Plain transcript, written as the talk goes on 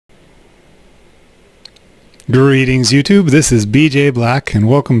Greetings YouTube, this is BJ Black and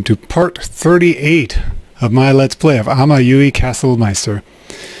welcome to part 38 of my Let's Play of Amayui Castle Meister.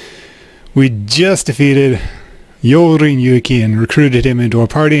 We just defeated Yorin Yuki and recruited him into our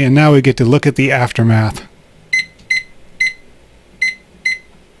party, and now we get to look at the aftermath.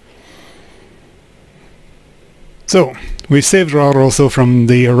 So, we've saved Raul from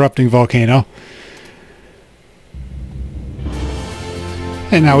the erupting volcano.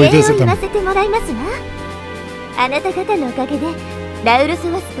 And now we visit them.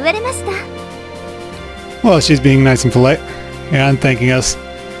 Well, she's being nice and polite and thanking us.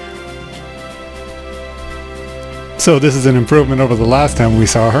 So this is an improvement over the last time we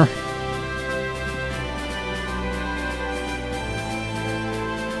saw her.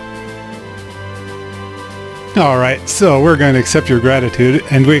 Alright, so we're going to accept your gratitude,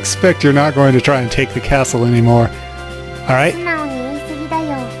 and we expect you're not going to try and take the castle anymore. Alright?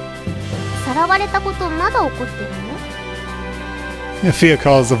 Fia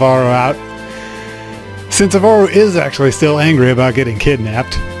calls Zavaro out, since Zavaro is actually still angry about getting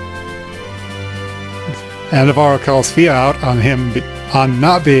kidnapped. And Zavaro calls Fia out on him on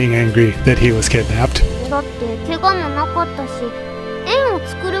not being angry that he was kidnapped.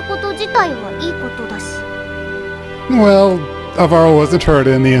 Well, Zavaro wasn't hurt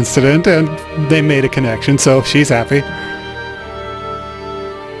in the incident, and they made a connection, so she's happy.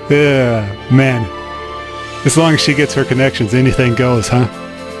 Yeah, man. As long as she gets her connections, anything goes, huh?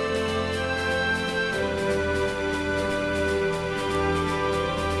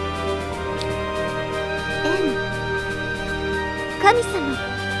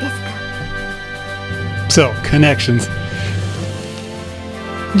 So, connections.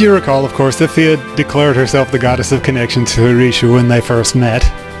 You recall, of course, that Fia declared herself the goddess of connection to Rishu when they first met.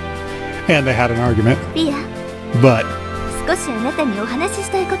 And they had an argument. But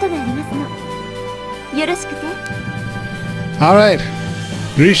alright,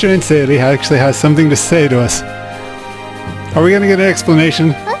 Risha and Seiri actually has something to say to us. Are we gonna get an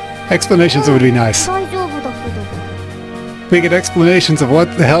explanation? Explanations would be nice. We get explanations of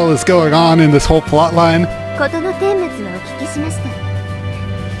what the hell is going on in this whole plot line.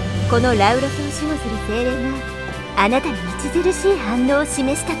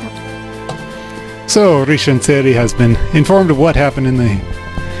 So, Risha and Seiri has been informed of what happened in the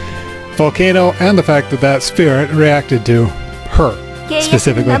volcano and the fact that that spirit reacted to her,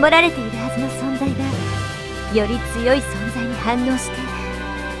 specifically.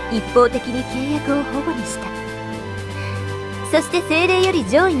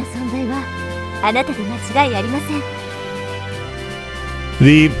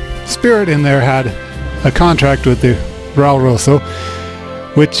 The spirit in there had a contract with the Raul,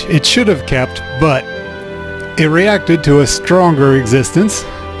 which it should have kept, but it reacted to a stronger existence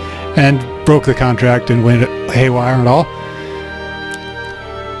and broke the contract and went haywire and all.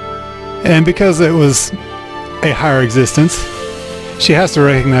 And because it was a higher existence, she has to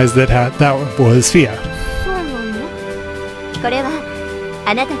recognize that that was Fia.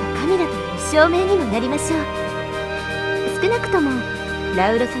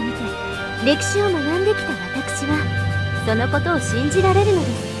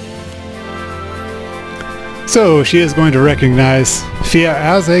 So she is going to recognize Fia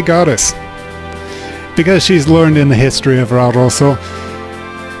as a goddess. Because she's learned in the history of Raul,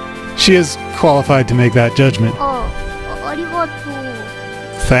 she is qualified to make that judgment.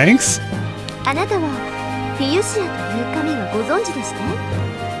 Thanks?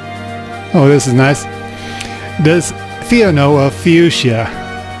 Oh, this is nice. Does Fia know of Fuchsia,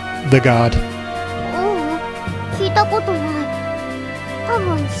 the god?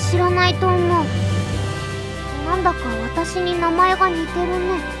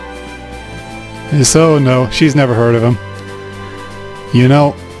 So, no, she's never heard of him. You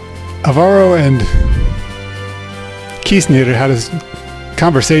know, Avaro and Kiesneder had a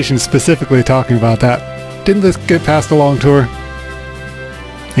conversation specifically talking about that. Didn't this get passed along to her?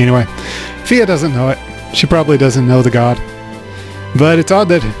 Anyway, Fia doesn't know it. She probably doesn't know the god. But it's odd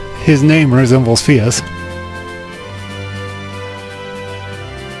that his name resembles Fia's.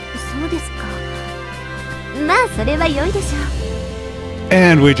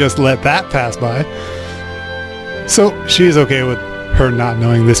 And we just let that pass by. So she's okay with her not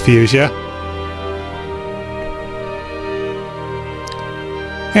knowing this Fuchsia.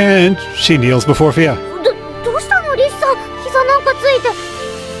 And she kneels before Fia.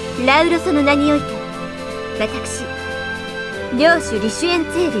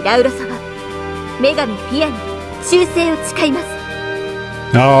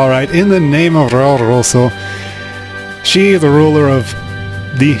 Alright, in the name of Raul, she, the ruler of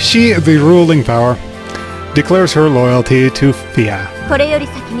the ruling power, declares her loyalty to Fia. これより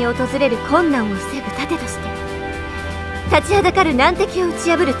先に訪れる困難を防ぐ盾として、立ちはだかる難敵を打ち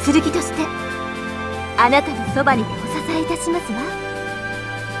破る剣として、あなたのそばにてお支えいたしますわ。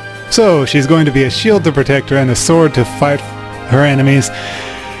So she's going to be a shield to protect her and a sword to fight her enemies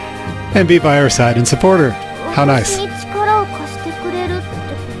and be by her side and support her. How nice. 私に力を貸してくれるってこ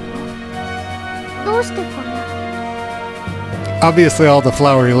と？どうしてかな？ Obviously all the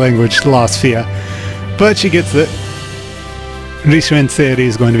flowery language lost Fia, but she gets it. Rishuen Seiri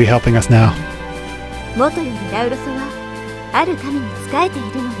is going to be helping us now. 元よりラウロソはある神に仕えてい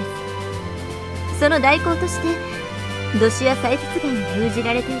るのです。その代行としてドシア祭節外に封じ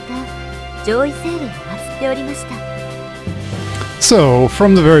られていた上位精霊を祀っておりました。 So,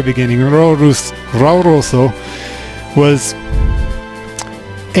 from the very beginning, Rauroso was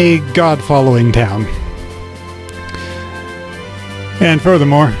a god-following town. And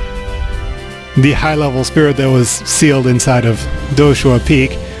furthermore, the high-level spirit that was sealed inside of Doshua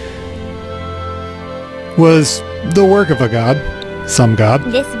Peak was the work of a god, some god.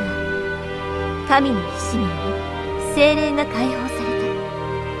 ですが、神の意志により精霊が解放され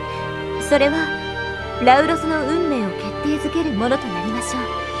た。それはラウロスの運命を決定づけるものとなりましょ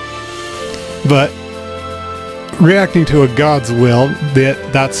う。 But reacting to a god's will,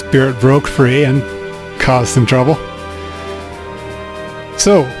 that spirit broke free and caused some trouble.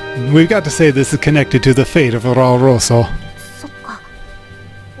 So, we've got to say this is connected to the fate of Rauroso. そっか。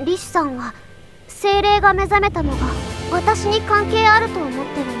リシさんは精霊が目覚めたのが私に関係あると思っ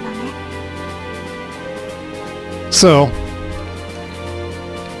てるんだね。 So,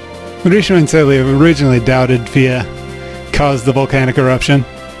 Rishu and Celia originally doubted Fia caused the volcanic eruption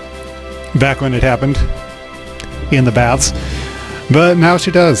back when it happened in the baths, but now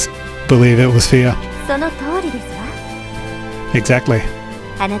she does believe it was Fia. その通りですわ。 Exactly.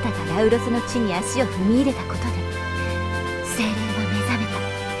 あなたがラウロスの地に足を踏み入れたことで精霊は目覚め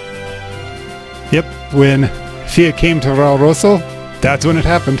た。 Yep, when Fia came to Rauroso, that's when it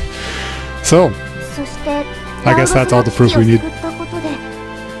happened. So, そして I guess that's all the proof we need. ラウロスの危機を救ったことで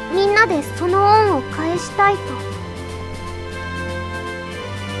みんなでその恩を返したいと。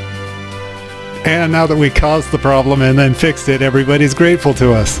 And now that we caused the problem and then fixed it, everybody's grateful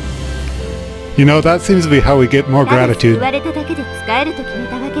to us. You know, that seems to be how we get more ただ gratitude. 救われただけで使えると決め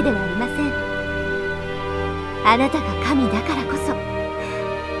たわけではありません。あなたが神だからこそ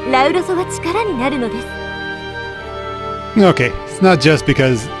ラウロソが力になるのです。 Okay, it's not just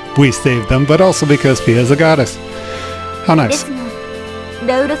because we saved them, but also because Fia's a goddess. How で nice. すが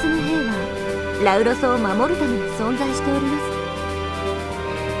ラウロソの兵はラウロソを守るために存在しております。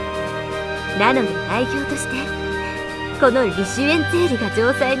なので代表としてこのリシュエンツェーリが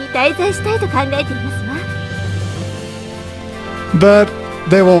城塞に滞在したいと考えていますわ。 But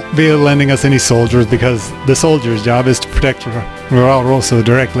they won't be lending us any soldiers because the soldier's job is to protect Rauroso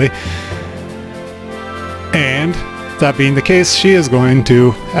directly. And that being the case, she is going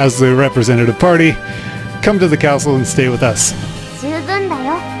to, as the representative party, come to the castle and stay with us. 十分だ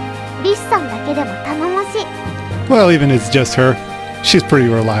よ。リシさんだけでも頼もしい。 Well, even if it's just her, she's pretty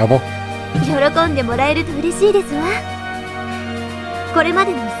reliable. 喜んでもらえると嬉しいですわ。これま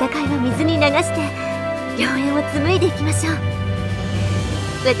でのいさかいは水に流して良縁を紡いでいきましょう。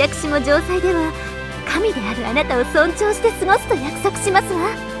私も城塞では神であるあなたを尊重して過ごすと約束しますわ。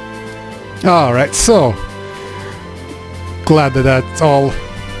 Alright, so glad that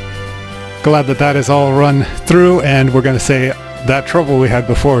is all run through, and we're going to say that trouble we had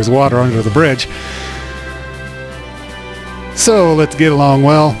before is water under the bridge. So let's get along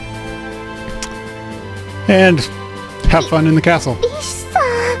well and have fun in the castle. リシさん、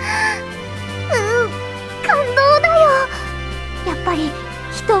感動だよ。やっぱり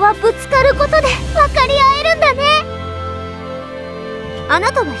人はぶつかることで分かり合えるんだね。あ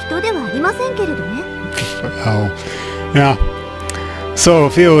なたは人ではありませんけれどね。 Oh, yeah. So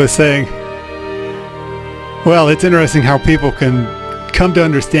Fio was saying, well, it's interesting how people can come to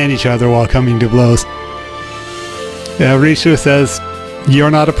understand each other while coming to blows. Yeah, Rishu says,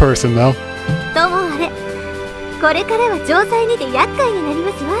 you're not a person, though. ともあれ、これからは城塞にて厄介になり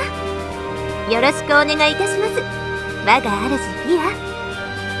ますわ。よろしくお願いいたします。我が主フィア。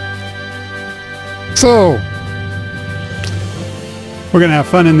 So, we're gonna have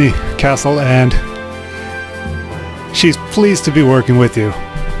fun in the castle, and she's pleased to be working with you.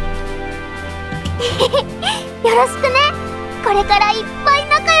 よろしくね。これからいっぱい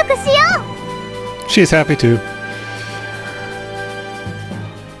仲良くしよう。 She's happy too.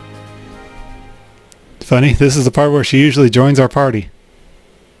 Funny, this is the part where she usually joins our party.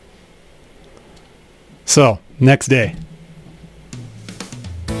 So, next day.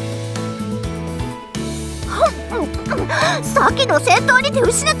 さっきの戦闘にて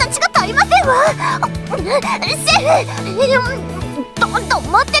失った血が足りませんわ。シェフ、どんどん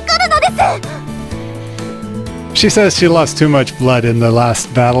持ってくるのです。She says she lost too much blood in the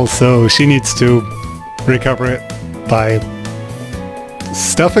last battle, so she needs to recover it by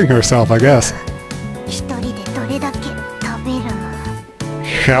stuffing herself, I guess. 一人でどれだけ食べるの？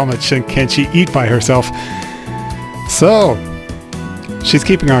 How much can she eat by herself? So, she's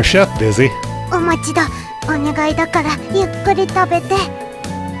keeping our chef busy. お待ちだ。お願いだからゆっくり食べて。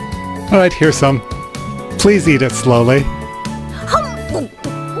Alright, here's some. Please eat it slowly.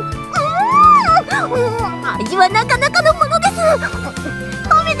 味はなかなかのものです。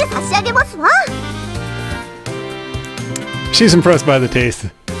褒めて差し上げますわ。She's impressed by the taste.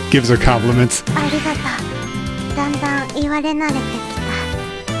 Gives her compliments. ありがとう。だんだん言われ慣れてき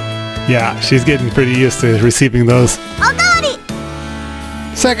た。Yeah, she's getting pretty used to receiving those. おかわり。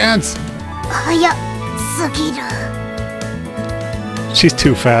Seconds! 早すぎる。She's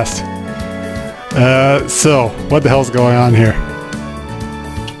too fast. So, what the hell's going on here?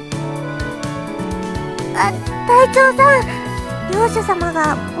 隊長さん、領主様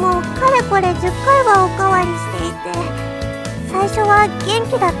がもうかれこれ10回はおかわりしていて、最初は元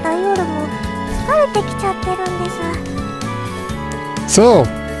気だった夜も疲れてきちゃってるんです。 So,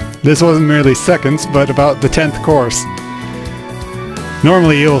 this wasn't merely seconds, but about the 10th course.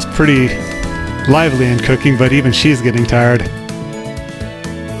 Normally Eel's pretty lively in cooking, but even she's getting tired.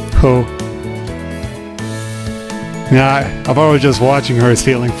 Oh. Nah, Avaru just watching her is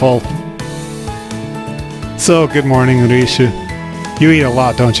feeling full. So, good morning, Rishu. You eat a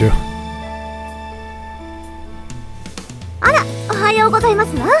lot, don't you? あら、おはようございま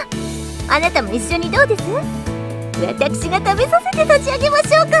すわ。あなたも一緒にどうです？私が食べさせて差し上げま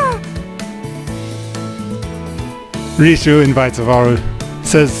しょうか。Rishu invites Avaru,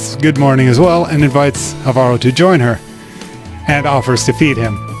 says good morning as well, and invites Avaru to join her, and offers to feed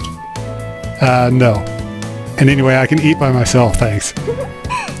him. No. And anyway, I can eat by myself, thanks.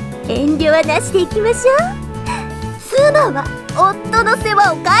 遠慮はなしでいきましょう。妻は夫の世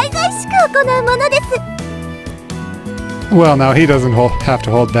話を海外しく行うものです。Well, now he doesn't have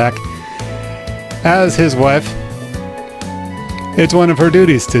to hold back. As his wife, it's one of her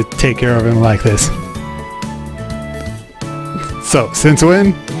duties to take care of him like this. So, since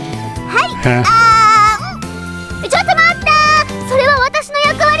when? はい。ちょっと待った。それは私の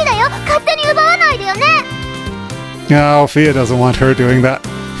役割だよ。勝手に奪わないでよね。No, Fia doesn't want her doing that.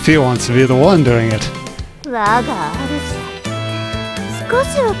 Fia wants to be the one doing it. 我が主、少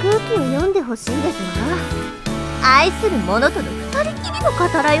しは空気を読んでほしいですわ。愛する者との二人きりの語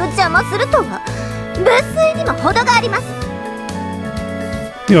らいを邪魔するとは無粋にも程があります。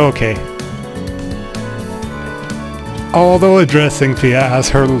 Okay. Although addressing Fia as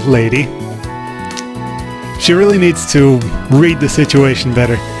her lady, she really needs to read the situation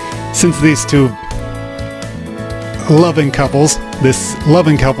better. Since these two loving couples, this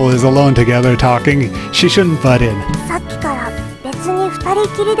loving couple is alone together talking, she shouldn't butt in. さっきから別に二人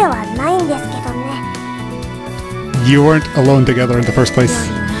きりではないんですけどね。You weren't alone together in the first place.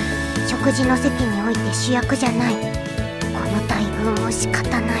 食事の席において主役じゃない。この待遇も仕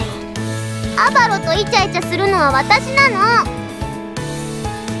方ない。アバロとイチャイチャするのは私なの。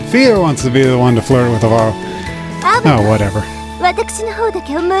Fia wants to be the one to flirt with Avaru. Oh, whatever. 私の方だ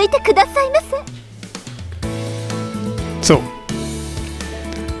けを向いてくださいませ。So,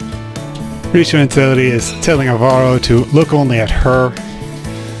 Rishu and Celi is telling Avaru to look only at her.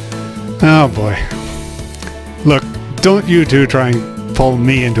 Oh boy. Look, don't you two try and pull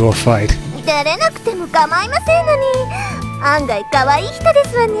me into a fight. 照れなくても構いませんのに、案外可愛い人で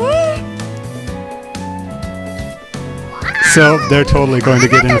すわね。So, they're totally going to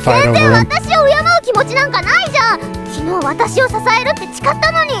get in a fight over him. 私を敬う気持ちなんかないじゃん。昨日私を支えるって誓っ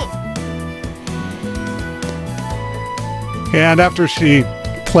たのに。And after she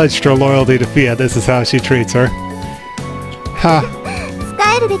pledged her loyalty to Fia, this is how she treats her. Ha.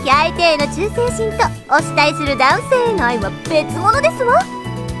 使えるべき相手への忠誠心とお慕いする男性への愛は別物ですわ。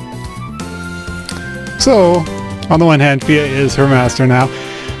So, on the one hand, Fia is her master now,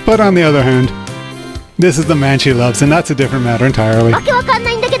 but on the other hand, this is the man she loves, and that's a different matter entirely. わけわかん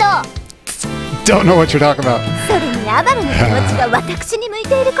ないんだけど。Don't know what you're talking about. それにアバルの気持ちが私に向い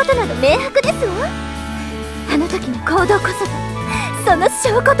ていることなど明白ですわ。あの時の行動こそがその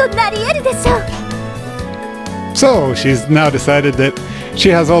証拠となり得るでしょう。 So, she's now decided that she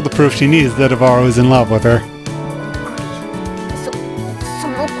has all the proof she needs that Avaru is in love with her. そ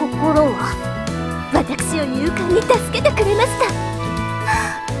の心は私を勇敢に助けてくれました。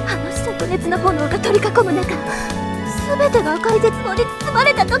あの灼熱の炎が取り囲む中、全てが赤い絶望に包ま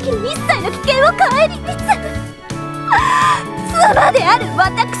れた時に一切の危険を顧みず、妻である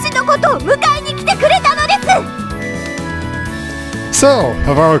私のことを迎えに来てくれたのです。 So,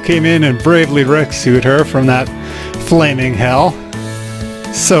 Avaro came in and bravely rescued her from that flaming hell.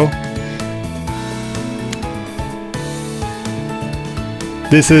 So,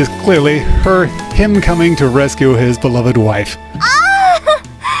 this is clearly him coming to rescue his beloved wife.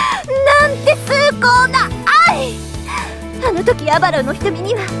 なんて崇高な愛。あの時アバロの瞳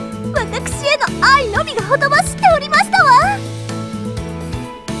には私への愛のみがほとばしっておりましたわ。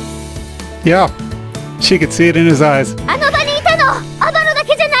 Yeah, she could see it in his eyes. あの場にいたのアバロだ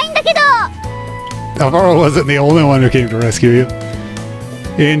けじゃないんだけど。 Avaro wasn't the only one who came to rescue you.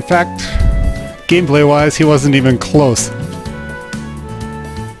 In fact, gameplay-wise, he wasn't even close.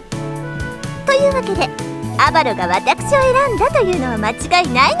 というわけで、アバロが私を選んだというのは間違い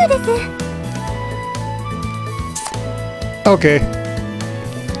ないのです。 Okay.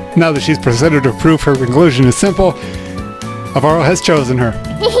 Now that she's presented her proof, her conclusion is simple. Avaro has chosen her.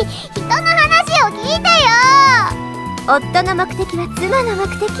 人の話を聞いてよ。夫の目的は妻の目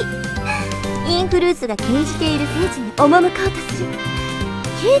的。インフルースが禁じている聖地に赴こうとする。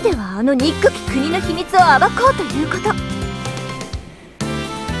ひいてはあの憎き国の秘密を暴こうということ。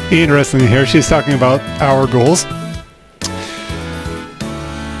 Interestingly here, she's talking about our goals.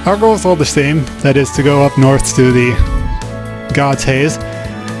 Our goals are all the same. That is to go up north to the God's Haze.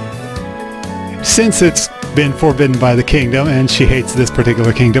 Since it's been forbidden by the kingdom, and she hates this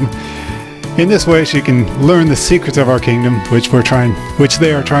particular kingdom, in this way she can learn the secrets of our kingdom, which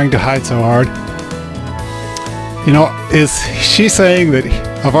they are trying to hide so hard. You know, is she saying that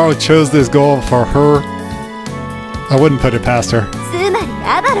Avaro chose this goal for her? I wouldn't put it past her. つまり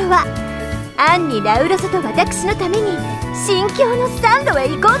アバロはアンにラウロソと私のために新境の山路へ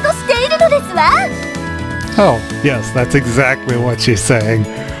行こうとしているのですわ。 Oh, yes, that's exactly what she's saying.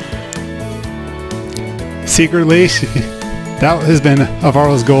 Secretly, that has been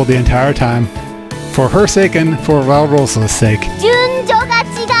Avaro's goal the entire time. For her sake and for Valrosa's sake. 順序が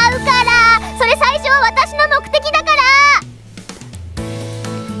違うから。それ最初は私の目的だか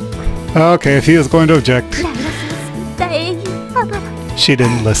ら。 Okay, if he was going to object. ラウロソを救った英雄アバロ。 She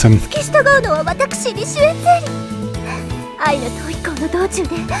didn't listen. 付き従うのは私にシュエツェリ。愛の統一行の道中で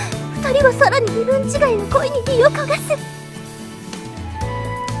二人はさらに身分違いの恋に身を焦がす。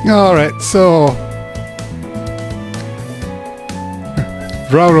 Alright, so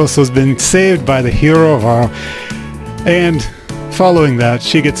Valros has been saved by the hero of Avaro, and following that,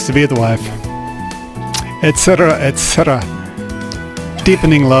 she gets to be the wife, etc., etc.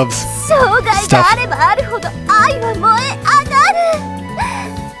 Deepening loves 生涯があればあるほど愛は燃え上が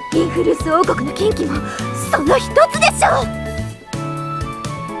る。インフルース王国の禁忌もその一つでしょう。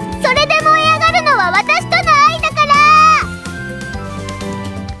それで燃え上がるのは私との愛だから。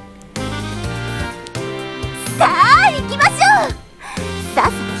さあ行きましょう。さ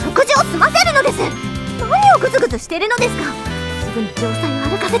っさと食事を済ませるのです。何をグズグズしてるのですか。すぐに城塞を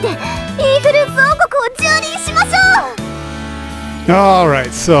歩かせてインフルース王国を蹂躙しましょう。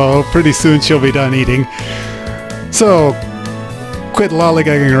 Alright, so pretty soon she'll be done eating. So, quit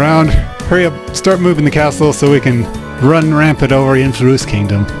lollygagging around, hurry up, start moving the castle so we can run rampant over Influ's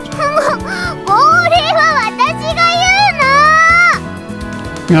kingdom. これは私が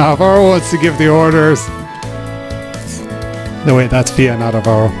言うの。 Now, Avaro wants to give the orders. No, wait, that's Fia, not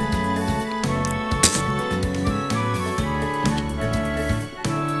Avaro.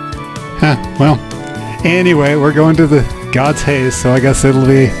 Huh, well, anyway, we're going to the God's Haze, so I guess it'll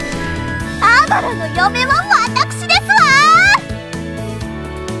be... アバロの嫁は私ですわ。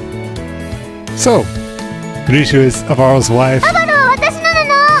 So, Rishu is Avaro's wife. アバロは私な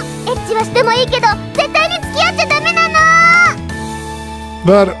の。エッチはしてもいいけど絶対に付き合っちゃダメなの。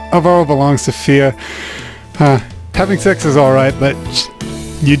 But Avaro belongs to Fia. Having sex is alright, but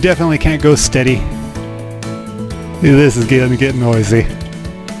you definitely can't go steady. This is gonna get noisy.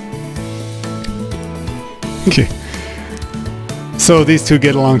 Okay. So these two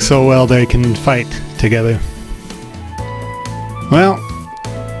get along so well they can fight together. Well,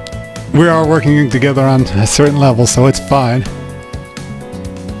 we are working together on a certain level, so it's fine.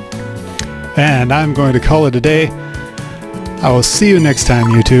 And I'm going to call it a day. I will see you next time,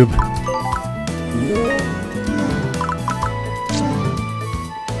 YouTube.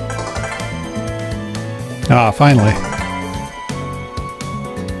 Ah, finally.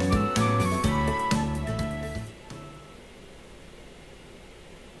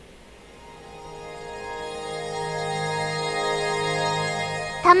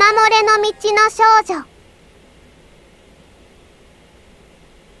玉漏れの道の少女。